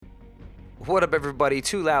What up, everybody?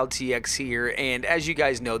 Too Loud TX here, and as you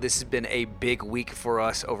guys know, this has been a big week for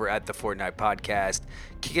us over at the Fortnite podcast.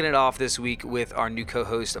 Kicking it off this week with our new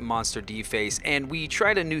co-host Monster D-Face, and we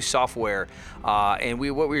tried a new software, and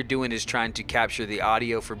what we're doing is trying to capture the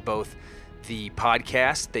audio for both the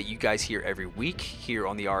podcast that you guys hear every week here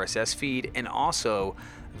on the RSS feed, and also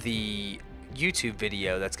the YouTube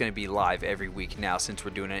video that's going to be live every week now since we're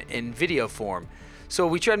doing it in video form. So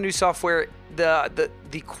we tried a new software. The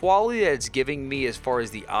quality that it's giving me as far as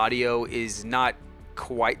the audio is not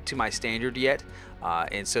quite to my standard yet.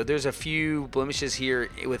 And so there's a few blemishes here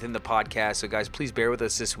within the podcast. So guys, please bear with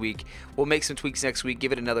us this week. We'll make some tweaks next week.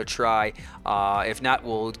 Give it another try. If not,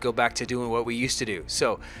 we'll go back to doing what we used to do.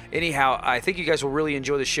 So anyhow, I think you guys will really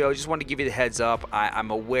enjoy the show. Just wanted to give you the heads up.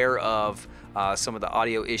 I'm aware of some of the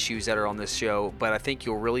audio issues that are on this show, but I think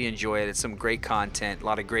you'll really enjoy it. It's some great content, a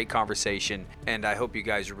lot of great conversation, and I hope you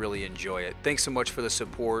guys really enjoy it. Thanks so much for the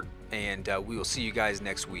support, and we will see you guys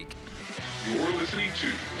next week. You're listening to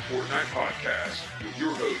the Fortnite Podcast with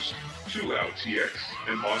your hosts, Too Loud TX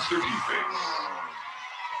and Monster D-Face.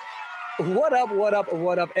 What up,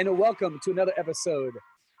 and welcome to another episode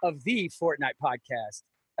of the Fortnite Podcast,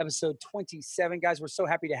 episode 27. Guys, we're so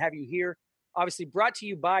happy to have you here. Obviously brought to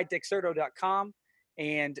you by Dexerto.com.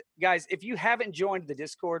 And guys, if you haven't joined the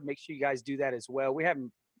Discord, make sure you guys do that as well. We're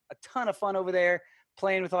having a ton of fun over there,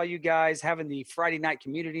 playing with all you guys, having the Friday night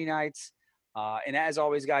community nights. And as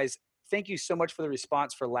always, guys, thank you so much for the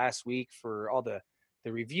response for last week, for all the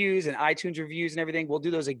reviews and iTunes reviews and everything. We'll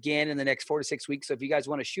do those again in the next 4 to 6 weeks. So if you guys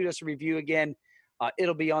want to shoot us a review again,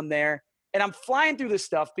 it'll be on there. And I'm flying through this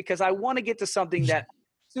stuff because I want to get to something that I'm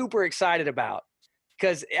super excited about.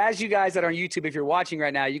 Because as you guys that are on YouTube, if you're watching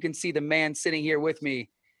right now, you can see the man sitting here with me.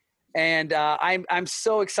 And I'm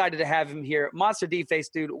so excited to have him here. Monster D-Face,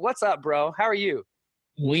 dude, what's up, bro? How are you?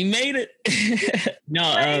 We made it.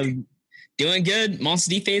 Doing good. Monster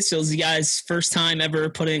D-Face, feels you guys first time ever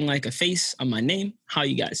putting like a face on my name. How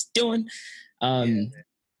you guys doing?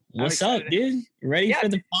 What's up, dude? Ready for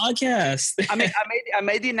the podcast? I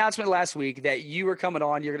made the announcement last week that you were coming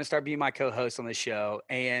on. You're going to start being my co-host on the show.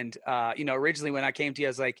 And, originally when I came to you, I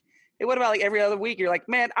was like, hey, what about like every other week? You're like,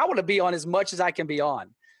 man, I want to be on as much as I can be on.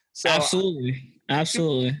 So Absolutely.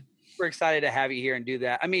 We're excited to have you here and do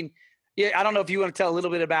that. I mean, yeah, I don't know if you want to tell a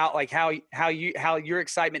little bit about like how your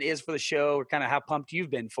excitement is for the show, or kind of how pumped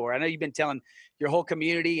you've been for. I know you've been telling your whole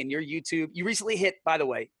community and your YouTube. You recently hit, by the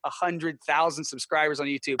way, 100,000 subscribers on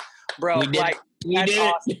YouTube, bro. We did. That's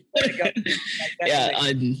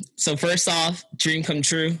awesome. So first off, dream come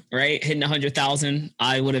true, right? Hitting 100,000.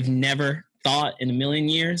 I would have never thought in a million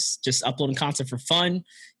years. Just uploading content for fun,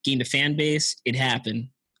 gained a fan base. It happened.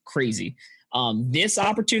 Crazy. This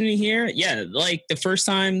opportunity here, like the first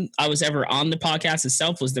time I was ever on the podcast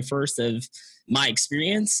itself was the first of my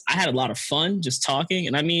experience. I had a lot of fun just talking.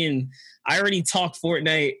 And I mean, I already talk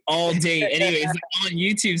Fortnite all day anyways on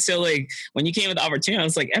YouTube. So like when you came with the opportunity, I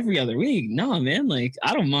was like every other week. No, man, like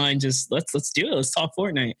I don't mind. Just let's do it. Let's talk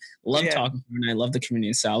Fortnite. Love talking Fortnite. Love the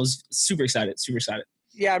community. So I was super excited.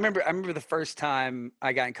 Yeah, I remember the first time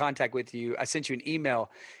I got in contact with you, I sent you an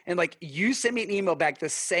email, and like you sent me an email back the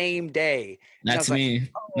same day. That's me.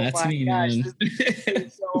 Like, That's me, man. This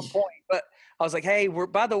is so on point. But I was like, hey,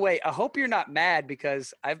 by the way, I hope you're not mad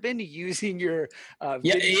because I've been using your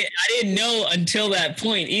Yeah, I didn't know until that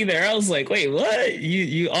point either. I was like, wait, what?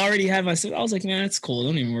 You already have my I was like, man, that's cool.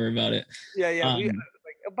 Don't even worry about it. Yeah.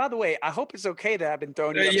 By the way, I hope it's okay that I've been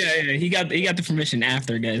throwing you. Yeah. He got the permission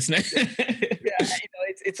after, guys.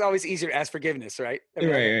 It's always easier to ask forgiveness, right?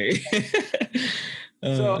 Right.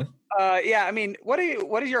 So, I mean, what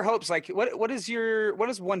are your hopes? Like, what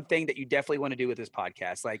is one thing that you definitely want to do with this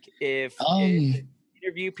podcast? Like, if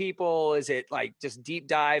interview people, is it like just deep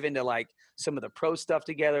dive into like some of the pro stuff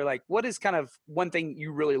together? Like, what is kind of one thing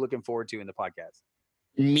you're really looking forward to in the podcast?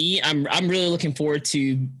 Me, I'm really looking forward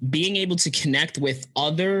to being able to connect with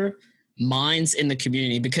other minds in the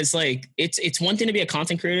community, because like it's one thing to be a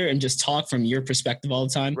content creator and just talk from your perspective all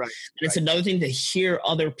the time, right? And it's another thing to hear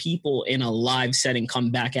other people in a live setting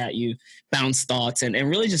come back at you, bounce thoughts, and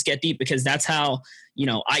really just get deep, because that's how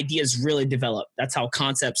ideas really develop. That's how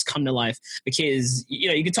concepts come to life, because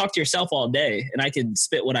you can talk to yourself all day and I can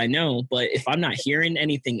spit what I know, but if I'm not hearing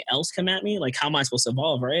anything else come at me, like how am I supposed to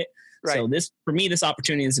evolve, right? So for me, this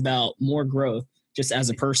opportunity is about more growth just as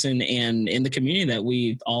a person and in the community that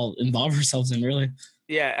we all involve ourselves in, really.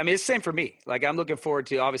 Yeah, I mean, it's the same for me. Like, I'm looking forward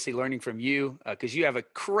to obviously learning from you because you have a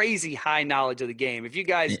crazy high knowledge of the game. If you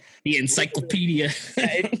guys... The encyclopedia. If you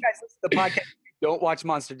guys listen to the podcast, Don't watch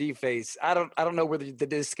Monster D Face. I don't know where the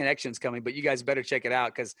disconnection's coming, but you guys better check it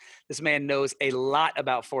out because this man knows a lot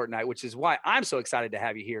about Fortnite, which is why I'm so excited to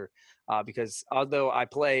have you here. Because although I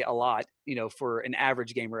play a lot, for an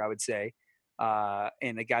average gamer, I would say,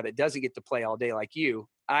 and a guy that doesn't get to play all day like you,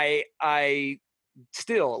 I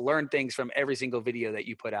still learn things from every single video that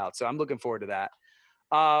you put out. So I'm looking forward to that.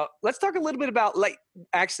 Let's talk a little bit about,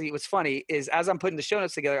 actually, what's funny is as I'm putting the show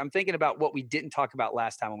notes together, I'm thinking about what we didn't talk about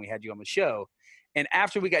last time when we had you on the show. And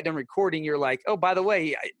after we got done recording, you're like, oh, by the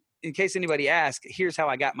way, in case anybody asks, here's how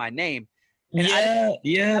I got my name. And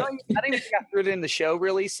yeah. I don't even think I threw it in the show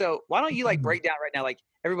really. So why don't you break down right now? Like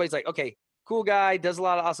everybody's like, okay, cool guy, does a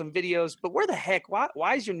lot of awesome videos, but where the heck, why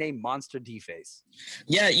is your name Monster D-Face?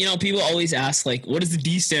 Yeah, people always ask, like, what does the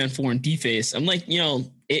D stand for in D-Face? I'm like,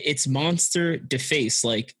 it's Monster Deface,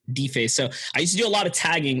 like D-Face. So I used to do a lot of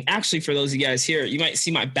tagging. Actually, for those of you guys here, you might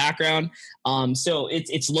see my background. So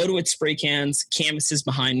it's loaded with spray cans, canvases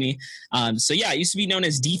behind me. So yeah, I used to be known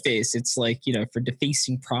as D-Face. It's like, for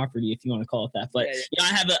defacing property, if you want to call it that. But I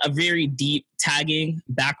have a very deep tagging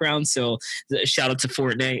background. So shout out to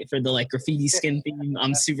Fortnite for the graffiti skin theme.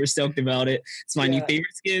 I'm super stoked about it. It's my new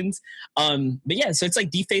favorite skins. But yeah, so it's like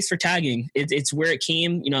D-Face for tagging. It's where it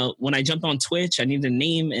came. When I jumped on Twitch, I needed a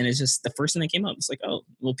name, and it's just the first thing that came up. It's like, oh,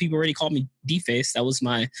 well, people already called me D-Face. That was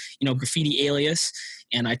my, graffiti alias.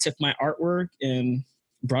 And I took my artwork and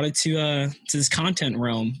brought it to this content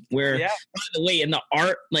realm where, by the way, in the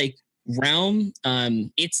art realm,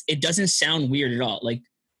 it doesn't sound weird at all. Like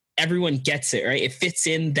everyone gets it, right? It fits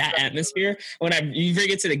in that atmosphere. When you bring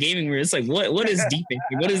it to the gaming world, it's like, what is D-Face?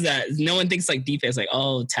 What is that? No one thinks like D-Face, like,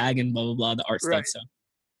 oh, tag and blah, blah, blah, the art stuff. So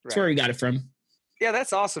that's where we got it from. Yeah,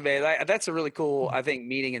 that's awesome, man. That's a really cool, I think,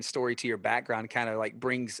 meaning and story to your background. Kind of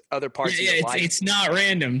brings other parts of your life. It's not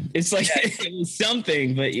random. It's like it was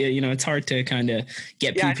something, but it's hard to kind of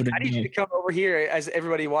get people to. I need you to come over here as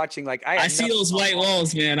everybody watching. I see those white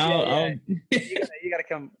walls, man. You gotta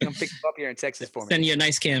come pick them up here in Texas for me. Send you a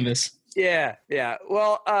nice canvas. Yeah.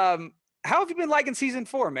 Well, how have you been liking season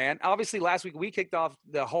 4, man? Obviously, last week we kicked off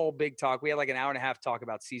the whole big talk. We had an hour and a half talk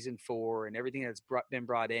about season 4 and everything that's been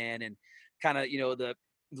brought in, and kind of the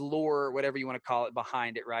lore, whatever you want to call it,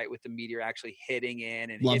 behind it, right? With the meteor actually hitting in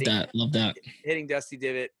and love that hitting Dusty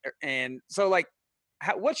Divot. And so,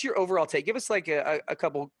 what's your overall take? Give us a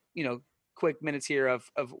couple, quick minutes here of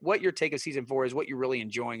what your take of season 4 is, what you're really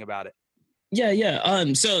enjoying about it.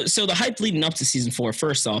 Yeah. So the hype leading up to season 4,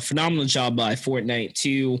 first off, phenomenal job by Fortnite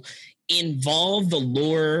to involve the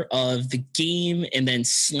lore of the game and then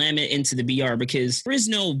slam it into the BR, because there is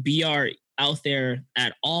no BR out there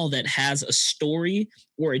at all that has a story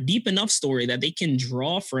or a deep enough story that they can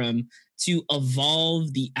draw from to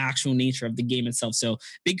evolve the actual nature of the game itself. So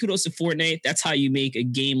big kudos to Fortnite. That's how you make a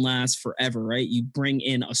game last forever, right? You bring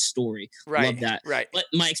in a story. Right. Love that. Right. But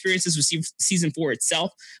my experiences with season 4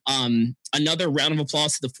 itself, another round of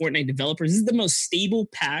applause to the Fortnite developers. This is the most stable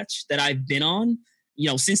patch that I've been on,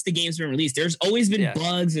 since the game's been released. There's always been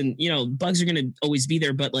bugs, and bugs are going to always be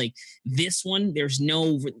there, but this one, there's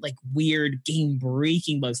no weird game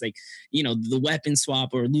breaking bugs, the weapon swap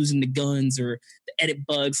or losing the guns or the edit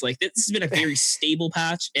bugs. This has been a very stable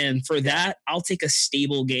patch, and for that, I'll take a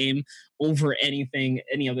stable game over anything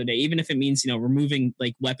any other day, even if it means removing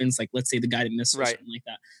weapons, let's say the guided missile or something like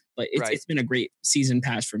that. But it's been a great season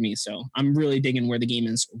patch for me, so I'm really digging where the game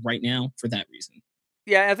is right now for that reason.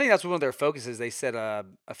 Yeah, I think that's one of their focuses. They said a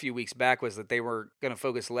few weeks back was that they were going to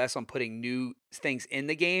focus less on putting new things in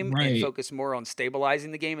the game and focus more on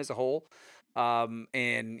stabilizing the game as a whole.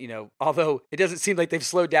 And although it doesn't seem like they've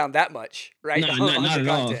slowed down that much, right? No, not at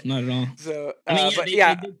all. Not at all. So,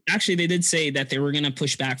 they did say that they were going to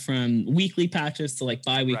push back from weekly patches to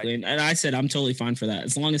bi-weekly, and I said I'm totally fine for that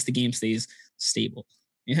as long as the game stays stable.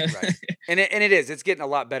 Yeah, right. And it's getting a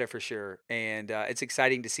lot better for sure, and it's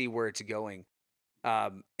exciting to see where it's going.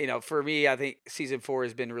 For me, I think season 4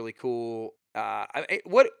 has been really cool.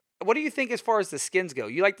 What do you think as far as the skins go?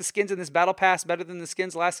 You like the skins in this battle pass better than the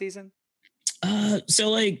skins last season?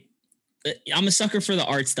 So I'm a sucker for the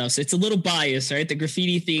art stuff, so it's a little biased, right? The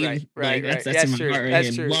graffiti theme, right. That's in my true. heart right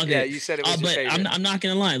That's here. True. Love it. it. You said it was your but favorite. I'm not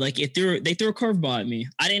gonna lie, they threw a curveball at me.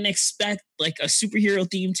 I didn't expect a superhero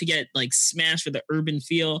theme to get smashed with the urban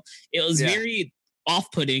feel. It was very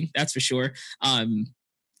off-putting, that's for sure.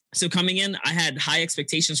 So coming in, I had high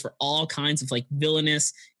expectations for all kinds of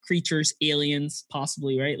villainous creatures, aliens,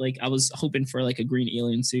 possibly, right? I was hoping for a green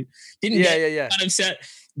alien suit. Didn't get kind of upset,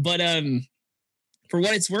 but for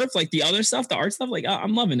what it's worth, the other stuff, the art stuff,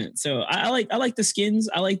 I'm loving it. So I like the skins.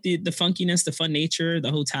 I like the funkiness, the fun nature,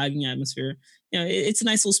 the whole tagging atmosphere. It's a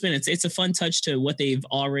nice little spin. It's a fun touch to what they've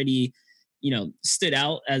already stood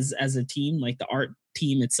out as a team. Like the art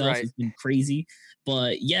team itself Right. has been crazy.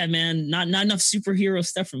 But yeah, man, not enough superhero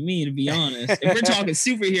stuff for me, to be honest. If we're talking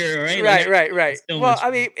superhero, right? Like, Right. so Well, much.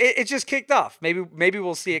 I mean, it just kicked off. Maybe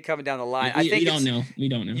we'll see it coming down the line. I We think don't it's know. We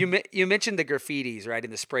don't know. you mentioned the graffitis, right,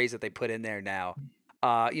 and the sprays that they put in there now.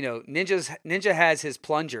 Ninja has his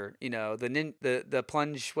plunger. The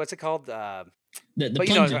plunge. What's it called? The But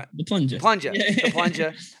plunger. right? The plunger. The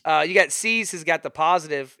plunger. You got C's has got the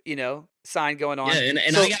positive, sign going on. Yeah,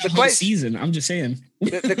 and So I got a whole season. I'm just saying.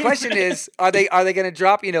 The question is, are they going to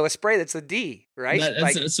drop a spray that's a D, right?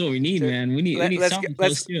 That's what we need, man. We need something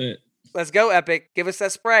close to it. Let's go, Epic. Give us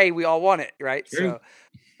that spray. We all want it, right? True.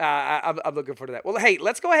 So I'm looking forward to that. Well, hey,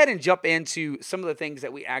 let's go ahead and jump into some of the things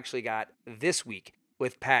that we actually got this week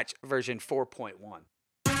with patch version 4.1.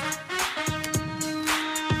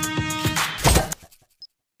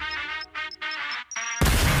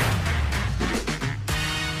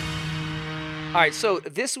 All right, so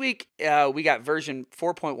this week we got version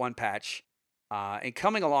 4.1 patch, and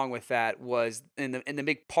coming along with that was, in the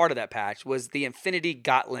big part of that patch was the Infinity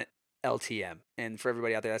Gauntlet LTM, and for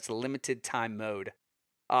everybody out there, that's the limited time mode.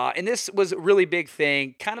 And this was a really big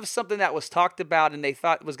thing, kind of something that was talked about, and they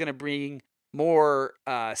thought was going to bring more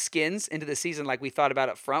skins into the season, like we thought about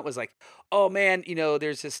up front. Was like, oh man,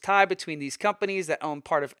 there's this tie between these companies that own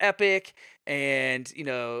part of Epic, and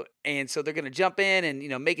so they're gonna jump in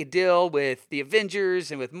and make a deal with the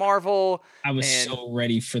Avengers and with Marvel. I was so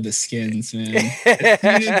ready for the skins, man. As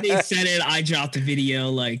soon as they said it, I dropped the video.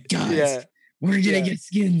 Like, guys, we're gonna get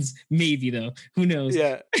skins. Maybe though, who knows?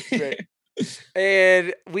 Yeah, right.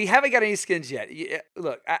 And we haven't got any skins yet.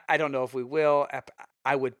 Look, I don't know if we will.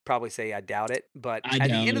 I would probably say I doubt it. But at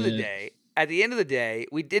the end of the day,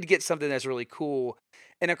 we did get something that's really cool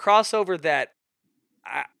and a crossover that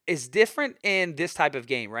is different in this type of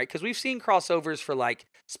game, right? Because we've seen crossovers for like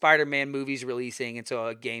Spider-Man movies releasing, and so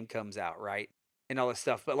a game comes out, right, and all this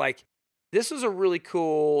stuff. But like, this was a really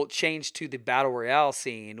cool change to the battle royale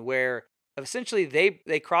scene where essentially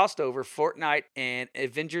they crossed over Fortnite and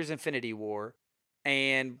Avengers Infinity War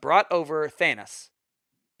and brought over Thanos.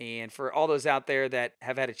 And for all those out there that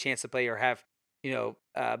have had a chance to play or have,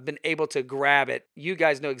 been able to grab it, you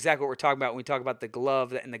guys know exactly what we're talking about when we talk about the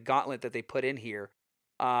glove and the gauntlet that they put in here.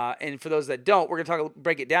 And for those that don't, we're going to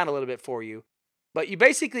break it down a little bit for you. But you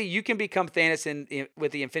can become Thanos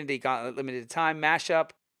with the Infinity Gauntlet limited time mashup.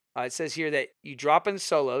 It says here that you drop in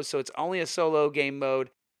solo, so it's only a solo game mode.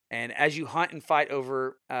 And as you hunt and fight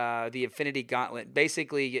over the Infinity Gauntlet,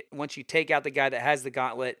 basically, once you take out the guy that has the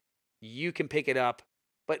gauntlet, you can pick it up.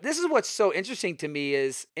 But this is what's so interesting to me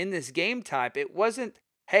is in this game type, it wasn't,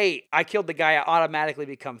 hey, I killed the guy, I automatically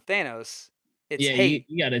become Thanos. It's, hey,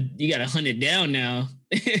 you gotta hunt it down now.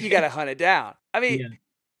 You gotta hunt it down. I mean,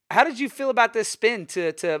 how did you feel about this spin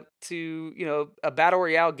to a battle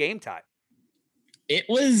royale game type? It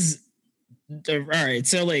was all right.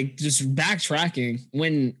 So like just backtracking,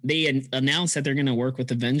 when they announced that they're gonna work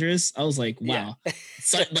with Avengers, I was like, wow. Yeah.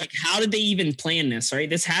 So like, how did they even plan this? Right,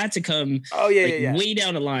 this had to come way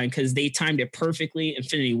down the line because they timed it perfectly.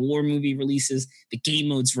 Infinity War movie releases, the game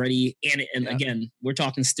mode's ready, and again, we're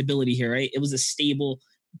talking stability here, right? It was a stable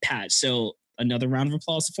patch. So another round of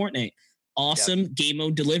applause to Fortnite. Awesome game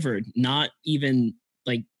mode delivered. Not even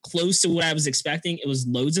like close to what I was expecting. It was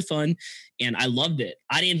loads of fun and I loved it.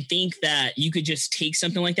 I didn't think that you could just take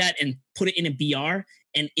something like that and put it in a BR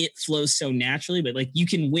and it flows so naturally, but like you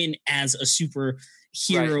can win as a super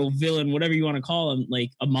hero, villain, whatever you want to call him, like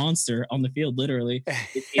a monster on the field, literally.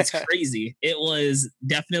 It's crazy. It was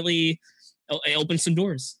definitely, it opened some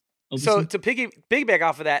doors. To piggyback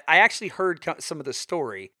off of that, I actually heard some of the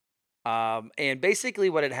story. And basically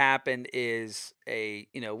what had happened is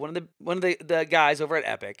one of the guys over at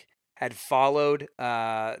Epic had followed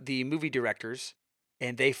the movie directors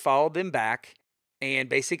and they followed them back and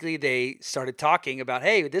basically they started talking about,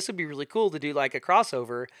 hey, this would be really cool to do like a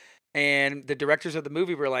crossover. And the directors of the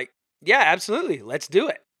movie were like, yeah, absolutely. Let's do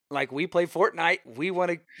it. Like, we play Fortnite. We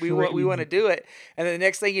want to do it. And then the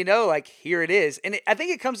next thing you know, like, here it is. And I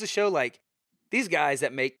think it comes to show like these guys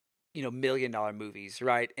that make, $1 million movies,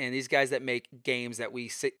 right? And these guys that make games that we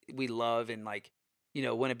love and like,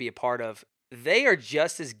 want to be a part of, they are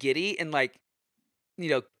just as giddy and like,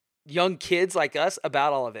 young kids like us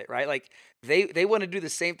about all of it, right? Like they want to do the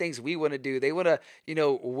same things we want to do. They want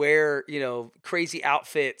to, wear, crazy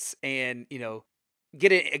outfits and,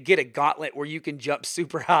 get a gauntlet where you can jump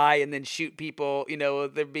super high and then shoot people,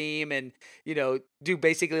 with their beam and, do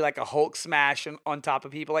basically like a Hulk smash on top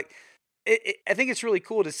of people. Like, I think it's really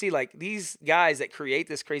cool to see like these guys that create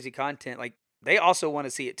this crazy content, like they also want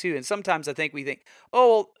to see it too. And sometimes I think we think,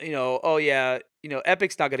 oh, oh yeah,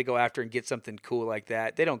 Epic's not going to go after and get something cool like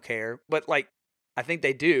that. They don't care. But like, I think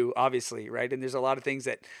they do, obviously, right? And there's a lot of things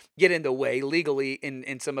that get in the way legally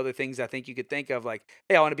in some other things I think you could think of, like,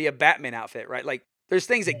 hey, I want to be a Batman outfit, right? Like, there's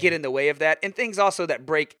things that get in the way of that, and things also that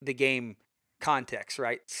break the game context,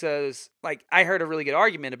 right? So, like, I heard a really good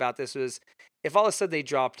argument about this was if all of a sudden they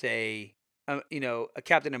dropped a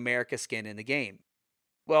Captain America skin in the game.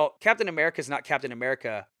 Well, Captain America is not Captain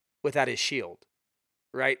America without his shield,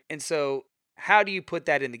 right? And so, how do you put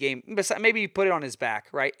that in the game? Maybe you put it on his back,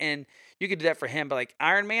 right? And you could do that for him, but like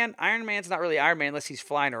Iron Man's not really Iron Man unless he's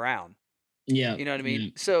flying around. Yeah. You know what I mean? Yeah.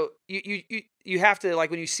 So you have to,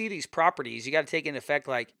 like, when you see these properties, you got to take into effect,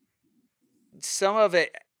 like, some of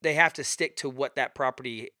it they have to stick to what that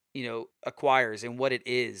property acquires and what it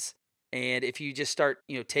is. And if you just start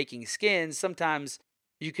taking skins, sometimes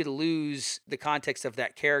you could lose the context of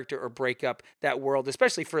that character or break up that world,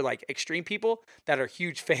 especially for like extreme people that are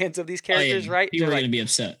huge fans of these characters, right? People are like, going to be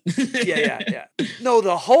upset. yeah. No,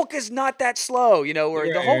 the Hulk is not that slow, or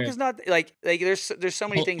the Hulk Right. is not like there's so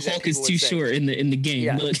many things that Hulk people is too would say. short in the game.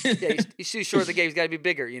 Yeah, Look. yeah, he's too short. The game's got to be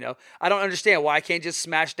bigger. I don't understand why I can't just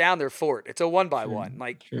smash down their fort. It's a 1x1.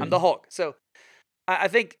 Like, Sure. I'm the Hulk. So I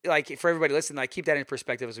think, like, for everybody listening, like, keep that in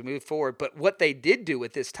perspective as we move forward. But what they did do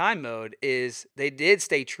with this time mode is they did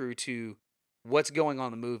stay true to what's going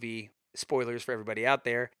on in the movie. Spoilers for everybody out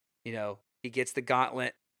there. He gets the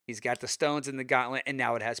gauntlet. He's got the stones in the gauntlet, and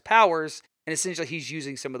now it has powers. And essentially, he's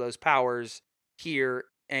using some of those powers here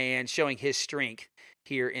and showing his strength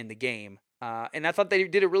here in the game. And I thought they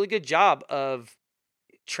did a really good job of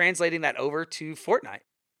translating that over to Fortnite.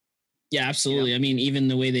 Yeah, absolutely. I mean, even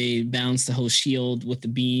the way they balance the whole shield with the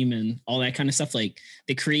beam and all that kind of stuff, like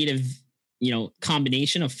the creative,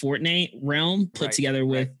 combination of Fortnite realm put together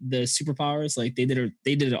with the superpowers, like they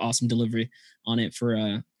did an awesome delivery on it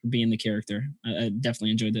for being the character. I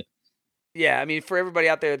definitely enjoyed it. Yeah, I mean, for everybody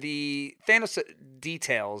out there, the Thanos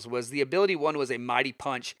details was the ability one was a mighty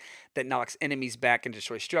punch that knocks enemies back and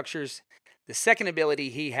destroys structures. The second ability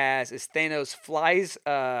he has is Thanos flies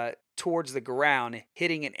towards the ground,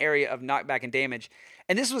 hitting an area of knockback and damage.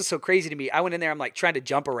 And this was so crazy to me. I went in there, I'm like trying to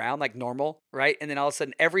jump around like normal, right? And then all of a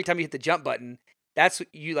sudden, every time you hit the jump button, that's what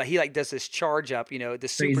he does this charge up, the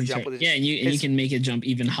super jump with and you can make it jump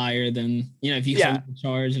even higher than if you hold the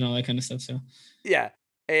charge and all that kind of stuff. So yeah.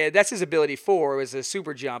 That's his ability 4 is a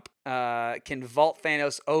super jump, can vault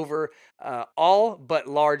Thanos over all but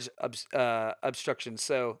large obstructions.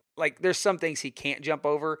 So, like, there's some things he can't jump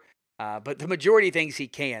over, but the majority of things he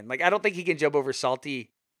can. Like, I don't think he can jump over Salty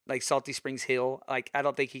Springs Hill. Like, I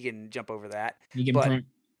don't think he can jump over that. You can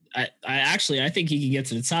I think he can get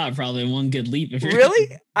to the top probably in one good leap.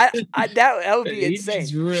 Really? That would be insane.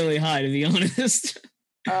 It's really high, to be honest.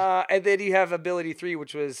 And then you have ability 3,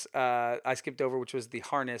 which was I skipped over, which was the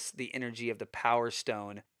harness the energy of the power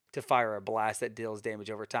stone to fire a blast that deals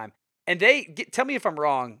damage over time. And tell me if I'm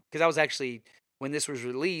wrong, because I was actually, when this was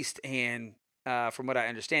released, and from what I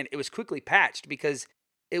understand, it was quickly patched because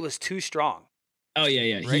it was too strong. Oh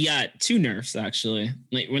yeah. Right? He got 2 nerfs actually.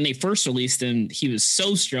 Like when they first released him, he was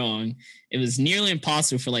so strong, it was nearly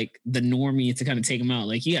impossible for like the normie to kind of take him out.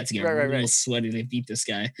 Like you had to get real sweaty to beat this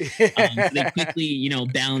guy. They quickly,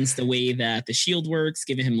 balanced the way that the shield works,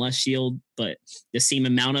 giving him less shield, but the same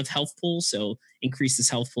amount of health pool, so increased his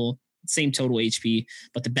health pool, same total HP.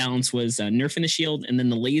 But the balance was nerfing the shield, and then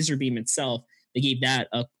the laser beam itself. They gave that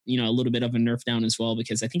a little bit of a nerf down as well,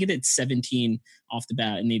 because I think it did 17 off the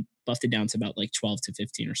bat, and they buffed it down to about like 12 to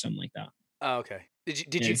 15 or something like that. Oh, okay. Did you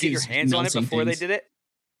get your hands on it before they did it?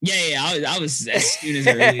 Yeah. I was as soon as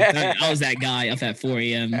it released. I was that guy up at 4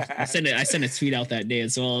 a.m. I sent a tweet out that day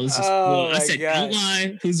as well. It was just, I said, "Don't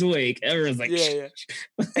lie, who's awake?" Everyone's like, yeah.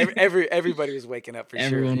 Everybody was waking up for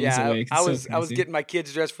Everyone sure. Was awake. I was getting my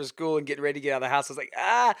kids dressed for school and getting ready to get out of the house. I was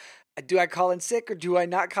like, do I call in sick or do I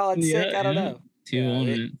not call in sick? I don't know.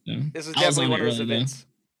 This was definitely one of those events.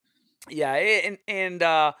 Though. Yeah, and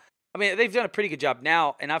I mean, they've done a pretty good job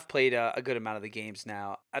now, and I've played a good amount of the games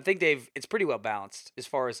now. I think it's pretty well balanced as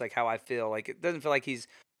far as like how I feel. Like it doesn't feel like he's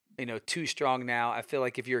too strong now. I feel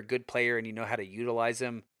like if you're a good player and you know how to utilize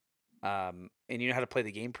him, and you know how to play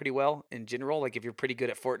the game pretty well in general, like if you're pretty good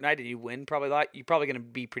at Fortnite and you win probably a lot, you're probably going to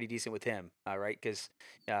be pretty decent with him, right? Because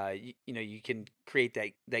you can create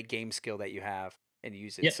that game skill that you have and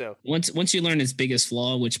use it. Yeah. So once you learn his biggest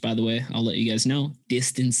flaw, which by the way, I'll let you guys know,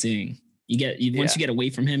 distancing. Once you get away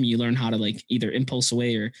from him, you learn how to like either impulse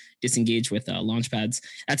away or disengage with launch pads.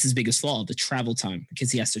 That's his biggest flaw, the travel time,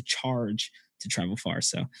 because he has to charge to travel far.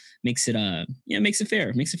 So makes it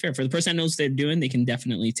fair. Makes it fair for the person that knows what they're doing. They can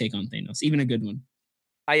definitely take on Thanos, even a good one.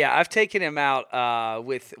 Yeah, I've taken him out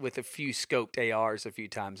with a few scoped ARs a few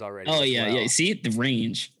times already. Oh as yeah, well. yeah. See the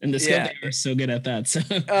range and the scope, Yeah. they are so good at that. So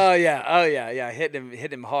Oh yeah, hitting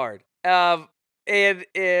him hard. And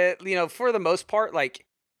it, for the most part, like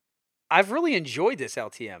I've really enjoyed this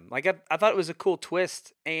LTM. Like I thought it was a cool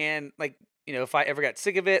twist, and like if I ever got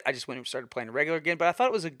sick of it, I just went and started playing regular again. But I thought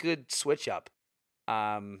it was a good switch up,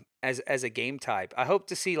 as a game type. I hope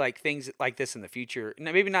to see like things like this in the future.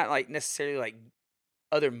 Maybe not like necessarily like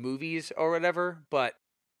other movies or whatever, but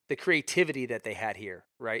the creativity that they had here,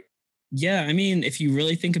 right? yeah, I mean, if you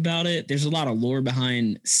really think about it, there's a lot of lore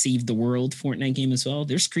behind Save the World Fortnite game as well.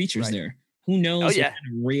 There's creatures Right. there. Who Oh knows what yeah.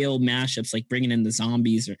 kind of real mashups, like bringing in the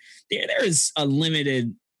zombies, or there is a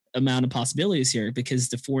limited amount of possibilities here because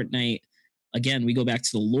the Fortnite, again, we go back to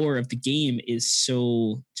the lore of the game is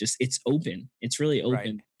so just it's open. It's really Right.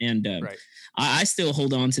 open, and Right. I still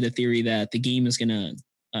hold on to the theory that the game is gonna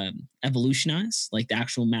evolutionize, like the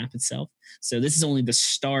actual map itself. So this is only the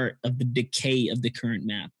start of the decay of the current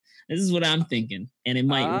map. This is what I'm thinking, and it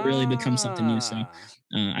might really become something new. So Ah.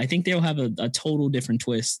 I think they'll have a total different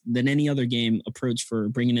twist than any other game approach for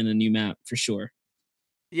bringing in a new map for sure.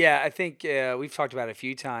 Yeah, I think we've talked about it a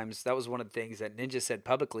few times. That was one of the things that Ninja said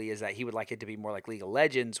publicly is that he would like it to be more like League of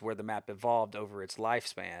Legends, where the map evolved over its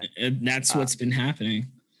lifespan, And that's uh, what's been happening.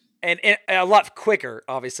 and a lot quicker,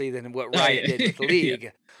 obviously, than what Oh Riot yeah, did with yeah.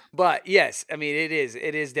 League. But yes, I mean it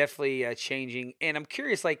is definitely changing, and I'm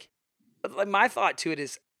curious. Like my thought to it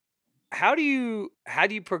is, how do you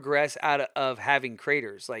progress of having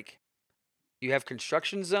craters? Like you have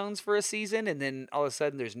construction zones for a season, and then all of a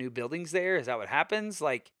sudden there's new buildings there. Is that what happens?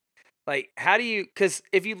 Like, how do you? Because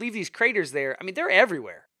if you leave these craters there, I mean, they're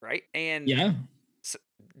everywhere, right? And Yeah. s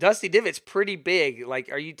Dusty Divot's pretty big.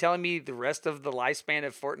 Like, are you telling me the rest of the lifespan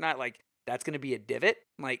of Fortnite, like, that's going to be a divot?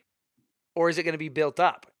 Like, or is it going to be built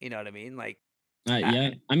up? You know what I mean? Like, I,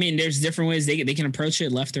 Yeah. I mean, there's different ways they can approach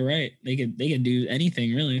it left or right. They could do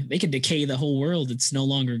anything really. They could decay the whole world. It's no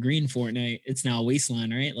longer green Fortnite. It's now a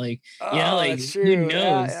wasteland, right? Like, oh, like that's who true. Yeah,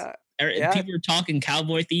 knows? yeah, yeah. People are talking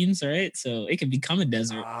cowboy themes, right? So it could become a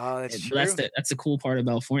desert. Oh, that's That's true. the cool part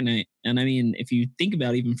about Fortnite. And I mean, if you think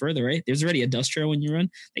about it even further, right? There's already a dust trail when you run.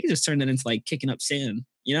 They can just turn that into like kicking up sand.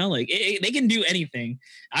 Like they can do anything.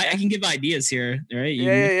 I Yeah, can give ideas here, right? yeah,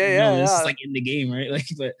 You yeah, never yeah, know. This is yeah. like in the game, right? Like,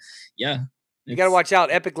 but yeah, You got to it's watch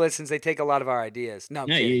out. Epic listens, they take a lot of our ideas. No, I'm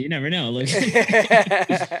yeah. kidding. You never know. Look,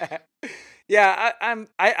 Yeah,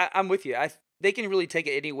 I'm with you. They can really take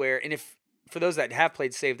it anywhere. And if for those that have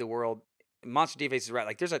played Save the World, Monster Deface is right.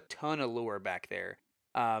 Like there's a ton of lure back there.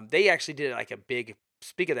 They actually did like a big.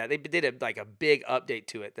 Speak of that, they did like a big update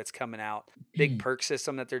to it that's coming out. Big perk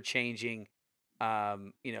system that they're changing.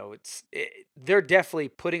 They're definitely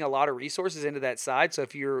putting a lot of resources into that side. So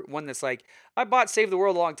if you're one that's like, I bought Save the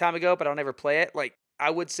World a long time ago, but I'll never play it. Like I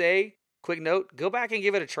would say, quick note, go back and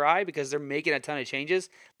give it a try because they're making a ton of changes.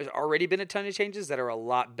 There's already been a ton of changes that are a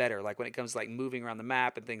lot better. Like when it comes to like moving around the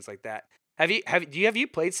map and things like that. Have you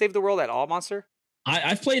played Save the World at all, Monster?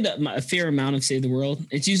 I've played a fair amount of Save the World.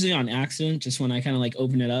 It's usually on accident, just when I kind of like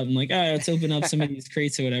open it up. I'm like, all right, let's open up some of these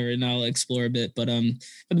crates or whatever, and I'll explore a bit. But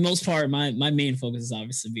for the most part, my main focus is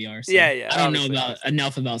obviously VR. So Yeah, I don't know obviously, about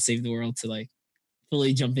enough about Save the World to like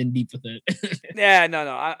fully jump in deep with it. Yeah, no,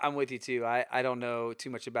 I'm with you too. I don't know too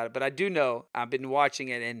much about it, but I do know I've been watching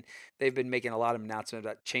it, and they've been making a lot of announcements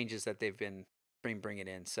about changes that they've been bringing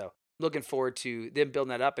in. So looking forward to them building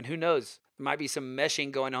that up, and who knows, there might be some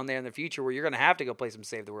meshing going on there in the future where you're going to have to go play some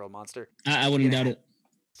Save the World Monster. I You're wouldn't gonna doubt ha- it.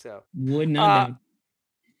 so, Would not uh, doubt.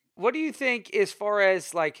 what do you think as far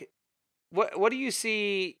as like what do you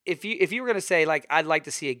see if you were going to say like I'd like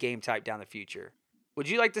to see a game type down the future? Would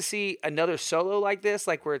you like to see another solo like this,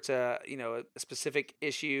 like where it's a specific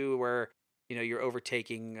issue where you're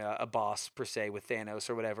overtaking a boss per se with Thanos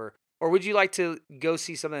or whatever, or would you like to go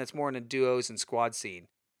see something that's more in a duos and squad scene?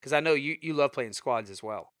 Because I know you love playing squads as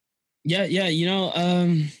well. Yeah, yeah.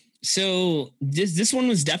 So this one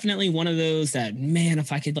was definitely one of those that, man,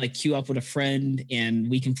 if I could like queue up with a friend and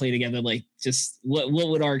we can play together, like just what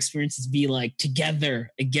would our experiences be like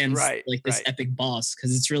together against Right, like this right. epic boss?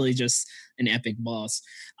 Because it's really just an epic boss.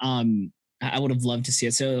 I would have loved to see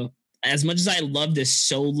it. So as much as I love the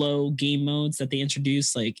solo game modes that they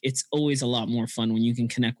introduced, like it's always a lot more fun when you can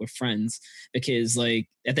connect with friends, because like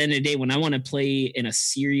at the end of the day, when I want to play in a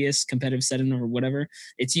serious competitive setting or whatever,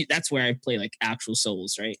 that's where I play like actual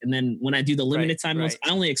souls, right? And then when I do the Right, limited time modes, right. I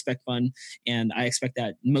only expect fun, and I expect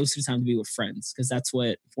that most of the time to be with friends, because that's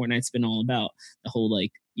what Fortnite's been all about. The whole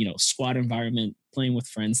like squad environment, playing with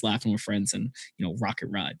friends, laughing with friends, and rocket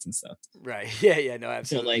rides and stuff. Right. Yeah, yeah, no,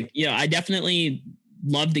 So like, absolutely. I definitely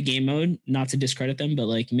love the game mode, not to discredit them, but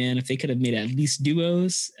like, man, if they could have made at least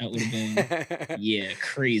duos, that would have been, yeah,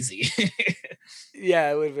 crazy.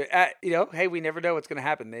 Yeah, it would be. Hey, we never know what's going to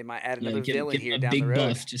happen. They might add Yeah, another villain give here him a down the big road.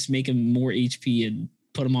 buff, just make him more HP and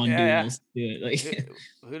put him on Yeah, duels. Yeah, like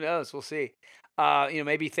who knows? We'll see.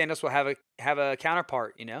 Maybe Thanos will have a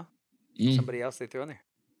counterpart. Somebody else they throw in there.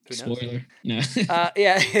 Who knows? Spoiler. No.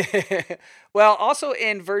 Yeah. Well, also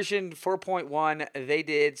in version 4.1, they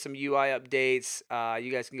did some UI updates.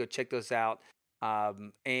 You guys can go check those out.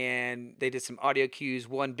 And they did some audio cues.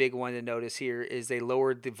 One big one to notice here is they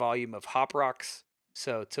lowered the volume of hop rocks,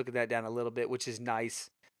 so took that down a little bit, which is nice.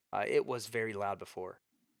 It was very loud before.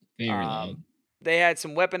 Very loud. They had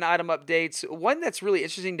some weapon item updates. One that's really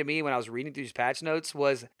interesting to me when I was reading through these patch notes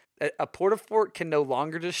was a Portafort can no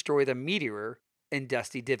longer destroy the meteor in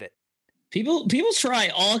Dusty Divot. People try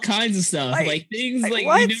all kinds of stuff, like things like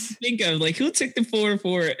what? you never think of. Like, who took the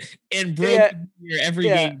Portafort and broke every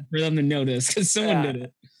game for them to notice? Because someone did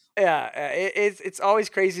it. Yeah, it's always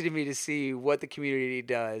crazy to me to see what the community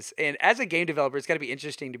does. And as a game developer, it's got to be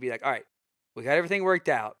interesting to be like, all right, we got everything worked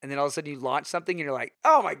out, and then all of a sudden you launch something, and you're like,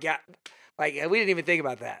 oh my god. Like, we didn't even think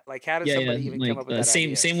about that. Like, how did somebody even come up with that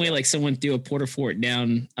idea? Same way, like someone threw a Portafort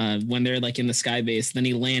down when they're like in the sky base, then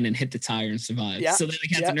he landed and hit the tire and survived. Yeah, so they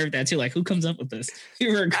had to nerf that too. Like, who comes up with this?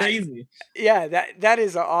 You were crazy.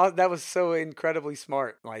 That was so incredibly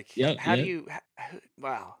smart. Like, how do you?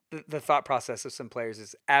 Wow, the thought process of some players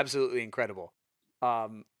is absolutely incredible.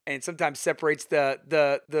 And sometimes separates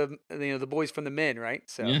the boys from the men, right?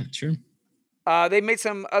 So yeah, true. They made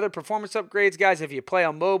some other performance upgrades, guys. If you play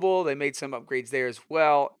on mobile, they made some upgrades there as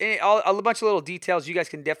well. And a bunch of little details you guys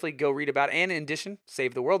can definitely go read about. And in addition,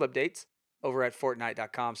 Save the World updates over at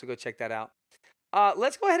Fortnite.com. So go check that out.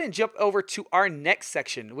 Let's go ahead and jump over to our next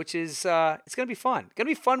section, which is it's going to be fun. It's going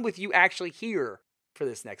to be fun with you actually here for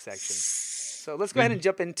this next section. So let's go ahead and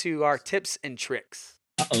jump into our tips and tricks.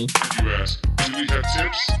 Uh-oh. You ask, do we have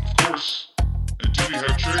tips? Of course. And do we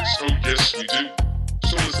have tricks? Oh, yes, we do.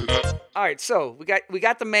 So listen up. All right, so we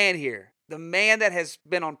got the man here. The man that has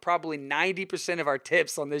been on probably 90% of our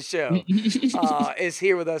tips on this show is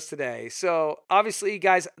here with us today. So obviously,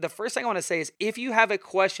 guys, the first thing I want to say is if you have a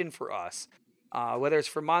question for us, whether it's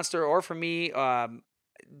for Monster or for me,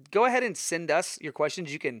 go ahead and send us your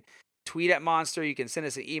questions. You can tweet at Monster. You can send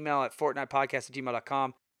us an email at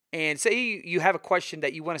fortnitepodcast@gmail.com. And say you have a question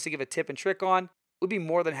that you want us to give a tip and trick on. We'd be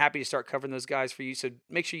more than happy to start covering those guys for you. So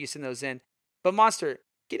make sure you send those in. But Monster,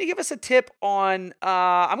 can you give us a tip on,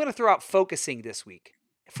 I'm going to throw out focusing this week.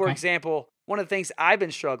 For example, one of the things I've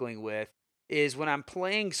been struggling with is when I'm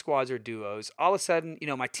playing squads or duos, all of a sudden,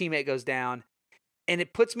 my teammate goes down and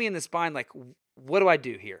it puts me in this bind, like, what do I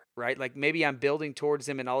do here, right? Like maybe I'm building towards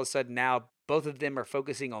them and all of a sudden now both of them are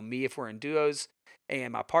focusing on me if we're in duos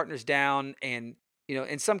and my partner's down. And,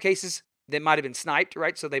 in some cases they might have been sniped,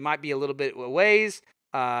 right? So they might be a little bit ways.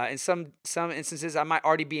 In some instances, I might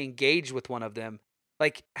already be engaged with one of them.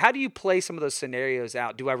 Like, how do you play some of those scenarios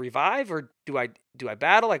out? Do I revive or do I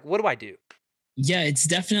battle? Like, what do I do? Yeah, it's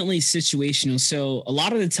definitely situational. So a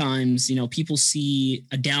lot of the times, people see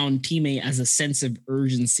a down teammate as a sense of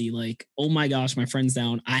urgency. Like, oh my gosh, my friend's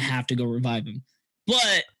down. I have to go revive him.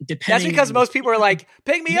 But depending, that's because most people are like,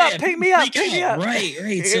 pick me up.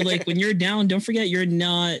 Right. So like when you're down, don't forget you're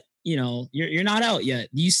not. You're not out yet.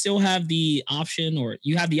 You still have the option or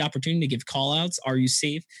you have the opportunity to give call outs. Are you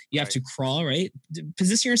safe? You have to crawl, right?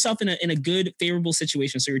 Position yourself in a good, favorable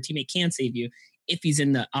situation so your teammate can save you if he's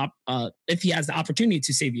if he has the opportunity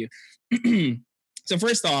to save you. So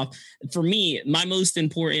first off, for me, my most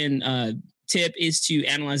important tip is to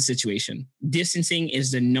analyze the situation. Distancing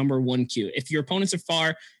is the number one cue. If your opponents are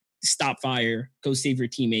far, stop fire, go save your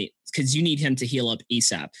teammate because you need him to heal up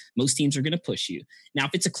ASAP. Most teams are going to push you. Now,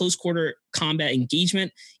 if it's a close quarter combat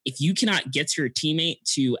engagement, if you cannot get to your teammate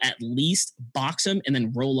to at least box him and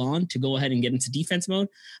then roll on to go ahead and get into defense mode,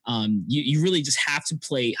 you really just have to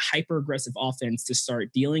play hyper aggressive offense to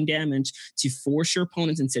start dealing damage to force your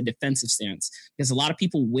opponents into a defensive stance because a lot of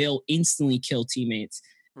people will instantly kill teammates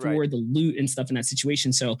for the loot and stuff in that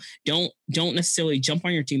situation. So don't necessarily jump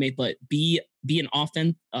on your teammate, but be an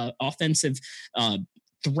offensive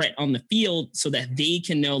threat on the field so that they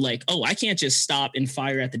can know like, oh, I can't just stop and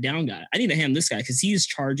fire at the down guy. I need to hand this guy because he's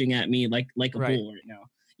charging at me like a bull right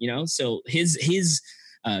now. So his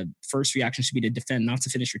first reaction should be to defend, not to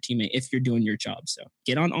finish your teammate if you're doing your job. So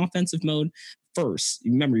get on offensive mode first.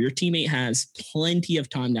 Remember, your teammate has plenty of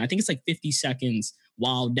time now. I think it's like 50 seconds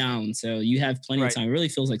while down. So you have plenty of time. It really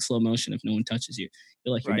feels like slow motion if no one touches you. You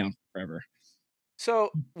feel like you're down forever.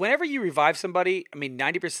 So whenever you revive somebody,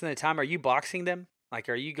 90% of the time, are you boxing them? Like,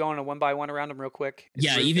 are you going a 1x1 around them real quick?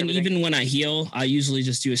 Yeah, Roof, even everything? even when I heal, I usually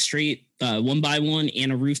just do a straight 1x1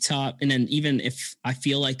 and a rooftop. And then even if I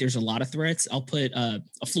feel like there's a lot of threats, I'll put a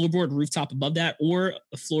floorboard rooftop above that or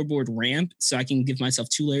a floorboard ramp so I can give myself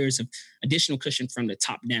 2 layers of additional cushion from the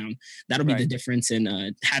top down. That'll be the Right. difference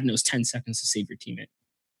in having those 10 seconds to save your teammate.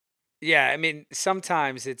 Yeah, I mean,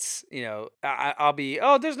 sometimes it's, I'll be,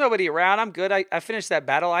 oh, there's nobody around. I'm good. I finished that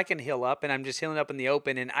battle. I can heal up, and I'm just healing up in the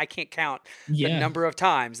open, and I can't count the Yeah. number of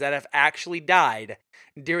times that I've actually died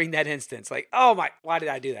during that instance. Like, oh my, why did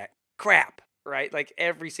I do that? Crap, right? Like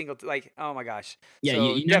every single, like, oh my gosh. Yeah,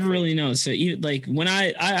 So you never definitely. really know. So even like when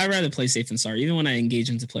I rather play safe than sorry. Even when I engage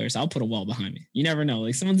into players, I'll put a wall behind me. You never know.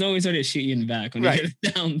 Like someone's always ready to shoot you in the back when Right. you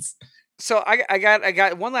get downs. So I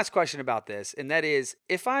got one last question about this, and that is,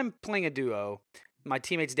 if I'm playing a duo, my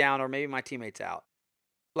teammate's down or maybe my teammate's out,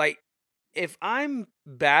 like if I'm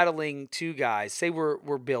battling two guys, say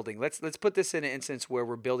we're building. Let's put this in an instance where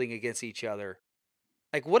we're building against each other.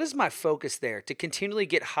 Like, what is my focus there? To continually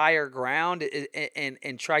get higher ground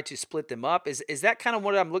and try to split them up? Is that kind of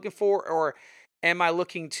what I'm looking for, or am I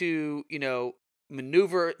looking to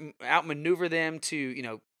outmaneuver them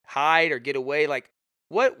to hide or get away? Like,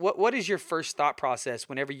 what is your first thought process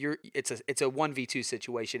whenever it's a 1v2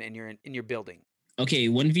 situation and you're in your building? Okay,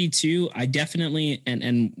 1v2, I definitely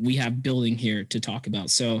and we have building here to talk about.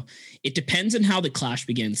 So it depends on how the clash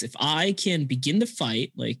begins. If I can begin the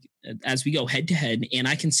fight, like as we go head to head, and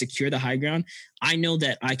I can secure the high ground, I know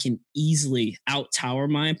that I can easily out tower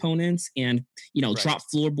my opponents and Right. drop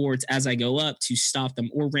floorboards as I go up to stop them,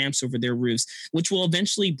 or ramps over their roofs, which will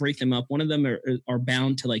eventually break them up. One of them are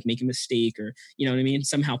bound to like make a mistake, or you know what I mean,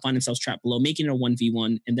 somehow find themselves trapped below, making it a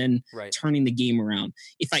 1v1 and then Right. turning the game around.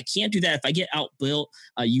 If I can't do that, if I get outbuilt,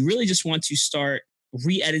 you really just want to start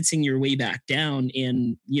re-editing your way back down,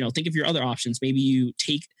 and think of your other options. Maybe you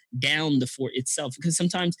take down the fort itself, because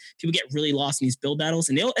sometimes people get really lost in these build battles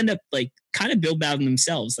and they'll end up like kind of build battling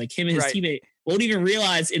themselves. Like him and his Right. teammate won't even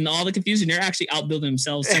realize in all the confusion they're actually outbuilding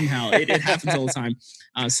themselves somehow. It happens all the time.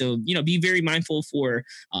 So be very mindful for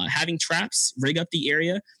having traps. Rig up the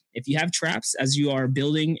area. If you have traps as you are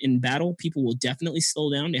building in battle, people will definitely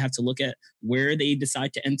slow down. They have to look at where they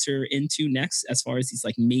decide to enter into next as far as these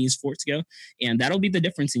like maze forts go. And that'll be the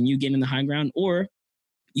difference in you getting the high ground or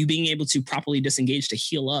you being able to properly disengage to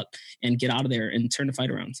heal up and get out of there and turn the fight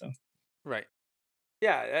around. So Right.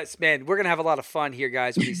 Yeah, man, we're going to have a lot of fun here,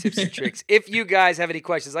 guys, with these tips and tricks. If you guys have any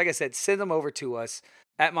questions, like I said, send them over to us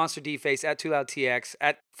at MonsterDface, at TooLoudTX,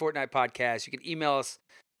 at Fortnite Podcast. You can email us,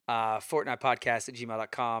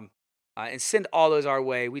 fortnitepodcast@gmail.com, and send all those our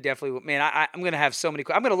way. We definitely, man, I'm going to have so many,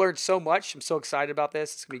 I'm going to learn so much. I'm so excited about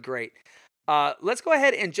this. It's going to be great. Let's go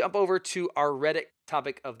ahead and jump over to our Reddit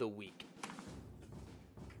topic of the week.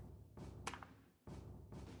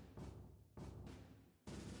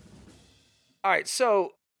 All right,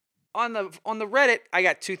 so on the Reddit, I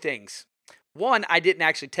got two things. One, I didn't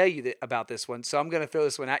actually tell you about this one, so I'm going to throw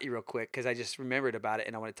this one at you real quick because I just remembered about it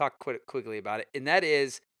and I want to talk quickly about it. And that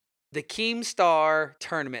is the Keemstar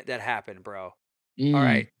tournament that happened, bro. All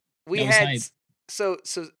right, we had hype. so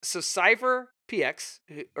Cypher PX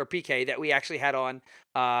or PK that we actually had on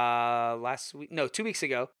last week, no, 2 weeks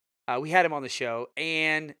ago. We had him on the show,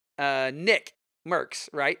 and Nick Merckx,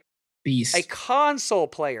 right? Beast. A console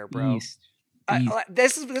player, bro. Beast.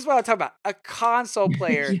 This is what I'm talking about. A console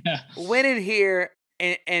player Yeah. went in here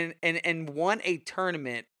and won a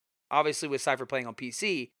tournament, obviously with Cypher playing on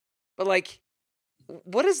PC. But like,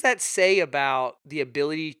 what does that say about the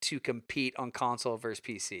ability to compete on console versus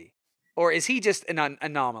PC? Or is he just an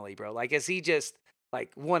anomaly, bro? Like, is he just like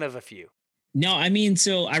one of a few? No, I mean,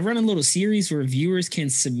 so I run a little series where viewers can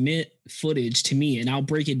submit footage to me and I'll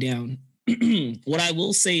break it down. What I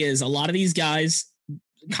will say is a lot of these guys,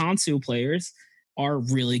 console players, are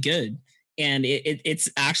really good. And it's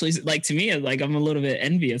actually like, to me, like I'm a little bit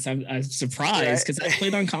envious. I'm surprised because I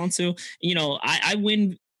played on console. I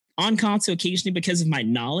win on console occasionally because of my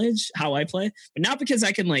knowledge, how I play, but not because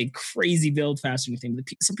I can like crazy build fast or anything.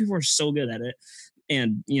 Some people are so good at it.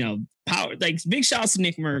 And power, like big shots to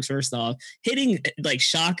Nick Merckx, first off, hitting like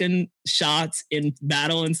shotgun shots in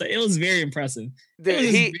battle and stuff. It was very impressive. It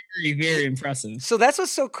was very, very impressive. So that's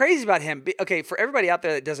what's so crazy about him. Okay, for everybody out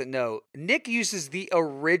there that doesn't know, Nick uses the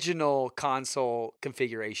original console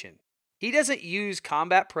configuration. He doesn't use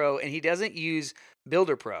Combat Pro and he doesn't use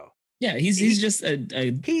Builder Pro. Yeah, he's just an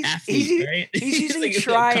athlete, right? He's using like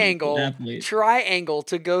triangle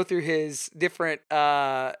to go through his different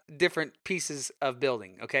pieces of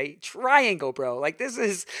building. Okay, triangle, bro. Like this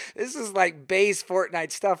is like base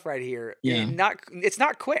Fortnite stuff right here. Yeah, it's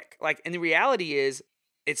not quick. Like, and the reality is,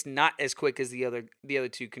 it's not as quick as the other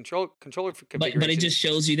two controller configurations. But it just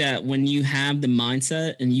shows you that when you have the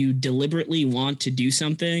mindset and you deliberately want to do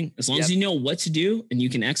something, as long as you know what to do and you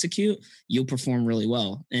can execute, you'll perform really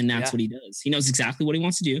well. And that's what he does. He knows exactly what he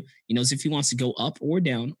wants to do. He knows if he wants to go up or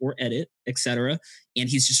down or edit, etc. And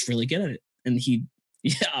he's just really good at it. And he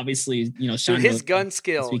obviously, so his gun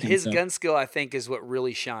skill, I think, is what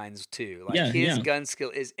really shines too. Like his gun skill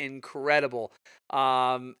is incredible.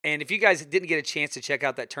 And if you guys didn't get a chance to check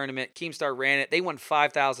out that tournament, Keemstar ran it. They won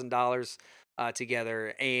 $5,000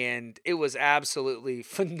 together, and it was absolutely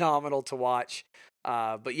phenomenal to watch.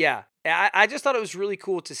 But yeah, I just thought it was really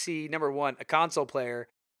cool to see, number one, a console player.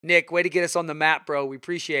 Nick, way to get us on the map, bro. We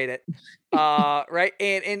appreciate it. Right.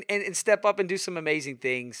 And step up and do some amazing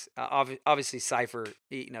things. Obviously Cypher,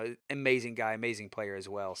 amazing guy, amazing player as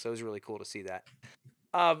well. So it was really cool to see that.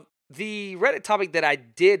 The Reddit topic that I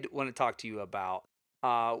did want to talk to you about,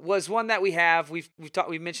 was one that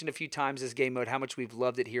we've mentioned a few times, this game mode, how much we've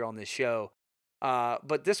loved it here on this show.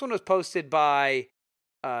 But this one was posted by,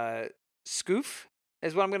 Scoof,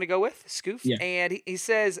 is what I'm going to go with. Scoof. Yeah. And he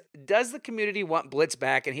says, does the community want Blitz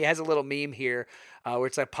back? And he has a little meme here where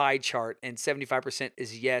it's a pie chart, and 75%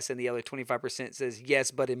 is yes, and the other 25% says yes,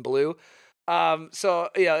 but in blue. So,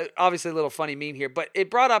 obviously a little funny meme here. But it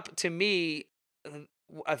brought up to me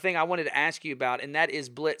a thing I wanted to ask you about, and that is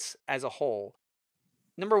Blitz as a whole.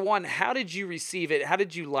 Number one, how did you receive it? How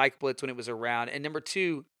did you like Blitz when it was around? And number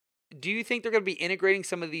two, do you think they're going to be integrating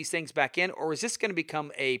some of these things back in, or is this going to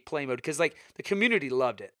become a play mode? Because the community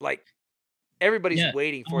loved it. Like everybody's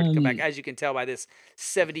waiting for it to come back, as you can tell by this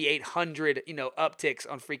 7,800 upticks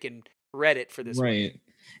on freaking Reddit for this. Right.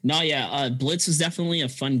 No, yeah. Blitz was definitely a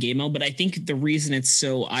fun game mode, but I think the reason it's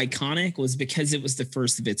so iconic was because it was the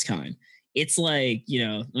first of its kind. It's like,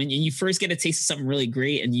 when you first get a taste of something really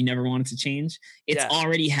great and you never want it to change, it's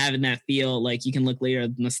already having that feel. Like you can look later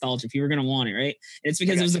at nostalgia if you were going to want it, right? And it's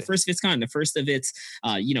because it was the first of its kind, the first of its,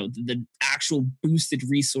 the actual boosted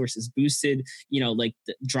resources, boosted, like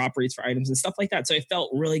the drop rates for items and stuff like that. So it felt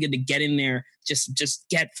really good to get in there, just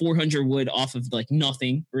get 400 wood off of like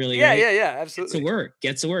nothing really. Yeah, right? yeah, absolutely.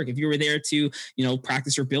 Get to work. If you were there to,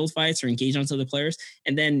 practice your build fights or engage on other players,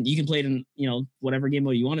 and then you can play it in, whatever game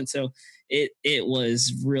mode you wanted. So it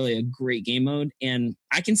was really a great game mode, and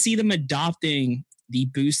I can see them adopting the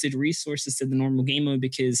boosted resources to the normal game mode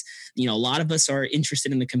because, a lot of us are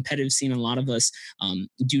interested in the competitive scene. A lot of us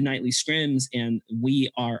do nightly scrims, and we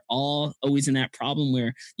are all always in that problem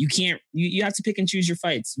where you have to pick and choose your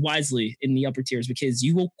fights wisely in the upper tiers because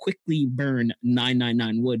you will quickly burn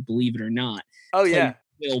 999 wood, believe it or not. Oh, yeah.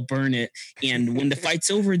 Will burn it, and when the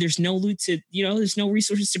fight's over, there's no loot to, there's no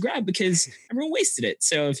resources to grab because everyone wasted it.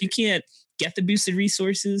 So if you can't get the boosted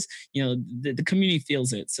resources, the community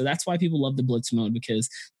feels it. So that's why people love the Blitz mode, because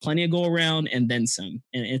plenty of go around and then some,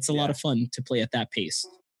 and it's a lot of fun to play at that pace.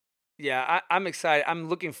 Yeah, I'm excited. I'm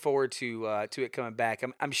looking forward to it coming back.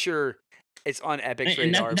 I'm sure it's on Epic's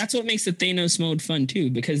radar. And that's what makes the Thanos mode fun too,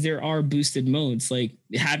 because there are boosted modes, like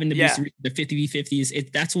having the the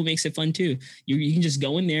 50v50s. That's what makes it fun too. You can just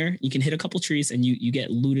go in there, you can hit a couple trees, and you get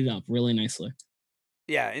looted up really nicely.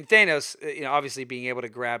 Yeah, and Thanos, obviously being able to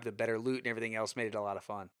grab the better loot and everything else made it a lot of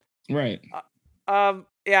fun. Right.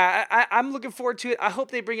 Yeah, I'm looking forward to it. I hope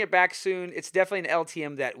they bring it back soon. It's definitely an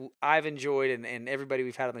LTM that I've enjoyed, and everybody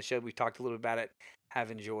we've had on the show, we've talked a little bit about it, have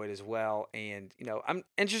enjoyed as well. And, I'm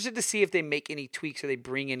interested to see if they make any tweaks or they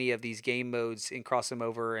bring any of these game modes and cross them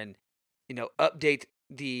over and, update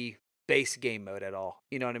the base game mode at all.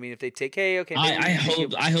 You know what I mean? If they take, I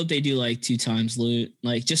hope they do like 2 times loot,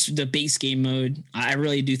 like just the base game mode. I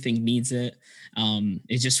really do think needs it.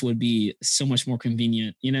 It just would be so much more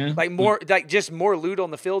convenient, like just more loot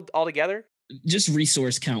on the field altogether. Just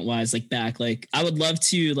resource count wise, like back, like I would love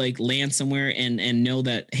to like land somewhere and know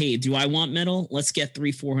that, hey, do I want metal? Let's get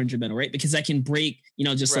 300-400 metal, right? Because I can break,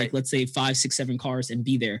 like let's say 5, 6, 7 cars and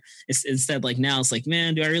be there. Instead, like now it's like,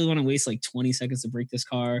 man, do I really want to waste like 20 seconds to break this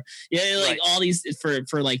car? Yeah, like all these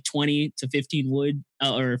for like 20 to 15 wood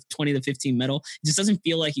or 20 to 15 metal. It just doesn't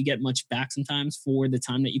feel like you get much back sometimes for the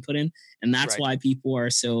time that you put in, and that's why people are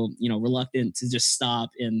so reluctant to just stop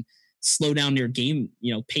and slow down their game,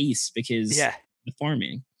 pace because the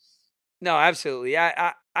farming. No, absolutely.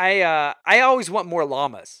 I always want more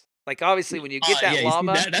llamas. Like obviously when you get that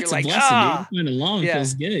llama, that's you're a like, blessing. Dude. A llama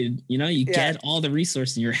feels good. You get all the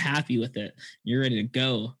resources and you're happy with it. You're ready to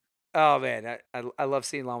go. Oh man, I love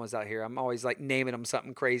seeing llamas out here. I'm always like naming them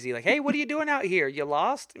something crazy, like, "Hey, what are you doing out here? You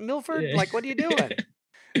lost, Milford? Yeah. Like, what are you doing?"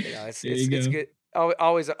 It's good.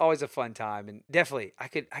 Always a fun time, and definitely I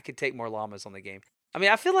could take more llamas on the game. I mean,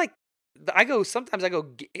 I feel like sometimes I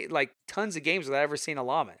go like tons of games without ever seeing a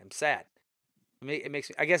llama. I'm sad.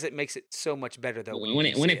 I guess it makes it so much better though. When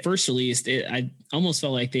it first released, I almost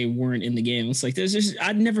felt like they weren't in the game. It's like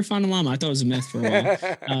I'd never found a llama. I thought it was a myth for a while.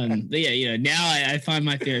 But yeah, now I find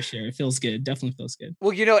my fair share. It feels good. Definitely feels good.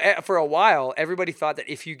 Well, for a while, everybody thought that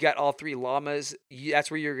if you got all 3 llamas, that's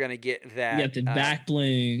where you're gonna get that. You get the back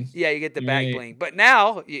bling. Yeah, you get the back bling. But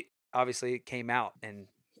now, obviously, it came out and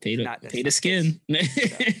pay to skin. So,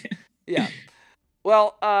 yeah.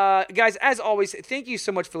 Well, guys, as always, thank you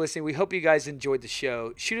so much for listening. We hope you guys enjoyed the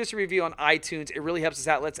show. Shoot us a review on iTunes. It really helps us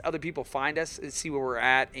out. Lets other people find us and see where we're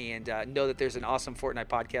at and know that there's an awesome Fortnite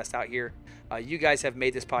podcast out here. You guys have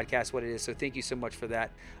made this podcast what it is, so thank you so much for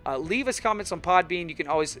that. Leave us comments on Podbean. You can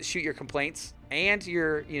always shoot your complaints and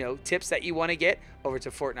your tips that you want to get over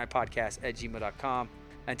to FortnitePodcast@gmail.com.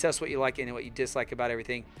 And tell us what you like and what you dislike about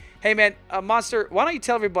everything. Hey, man, Monster, why don't you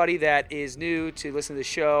tell everybody that is new to listen to the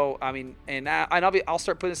show? I mean, I'll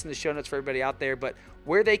start putting this in the show notes for everybody out there, but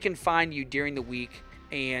where they can find you during the week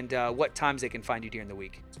and what times they can find you during the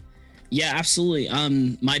week. Yeah, absolutely.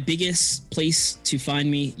 My biggest place to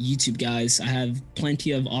find me, YouTube, guys. I have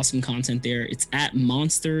plenty of awesome content there. It's at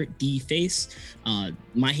Monster D Face.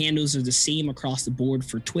 My handles are the same across the board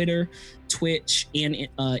for Twitter, Twitch, and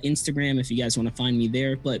Instagram if you guys want to find me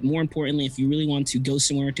there. But more importantly, if you really want to go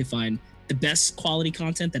somewhere to find the best quality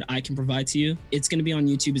content that I can provide to you, it's going to be on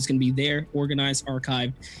YouTube. It's going to be there, organized,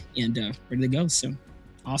 archived, and ready to go. So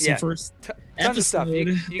awesome first episode. Of stuff.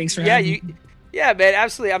 Thanks for having me. Yeah, man,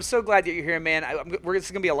 absolutely. I'm so glad that you're here, man. It's going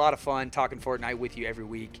to be a lot of fun talking Fortnite with you every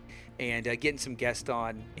week and getting some guests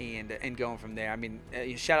on and going from there. I mean,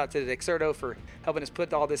 shout out to Dexerto for helping us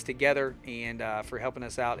put all this together and for helping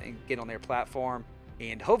us out and get on their platform.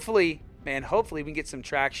 And hopefully we can get some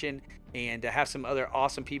traction and have some other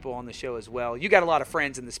awesome people on the show as well. You got a lot of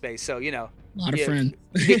friends in the space, so, a lot of friends.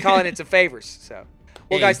 You get calling in some favors. So,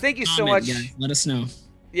 well, guys, thank you so much. Guys. Let us know.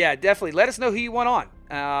 Yeah, definitely. Let us know who you want on.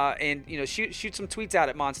 And shoot some tweets out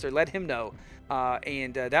at Monster. Let him know,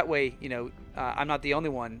 and that way, I'm not the only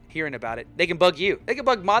one hearing about it. They can bug you. They can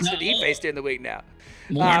bug Monster D-Face during the week now.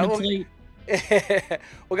 Well,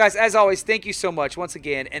 guys, as always, thank you so much once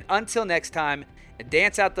again, and until next time,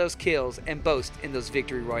 dance out those kills and boast in those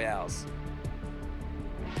victory royales.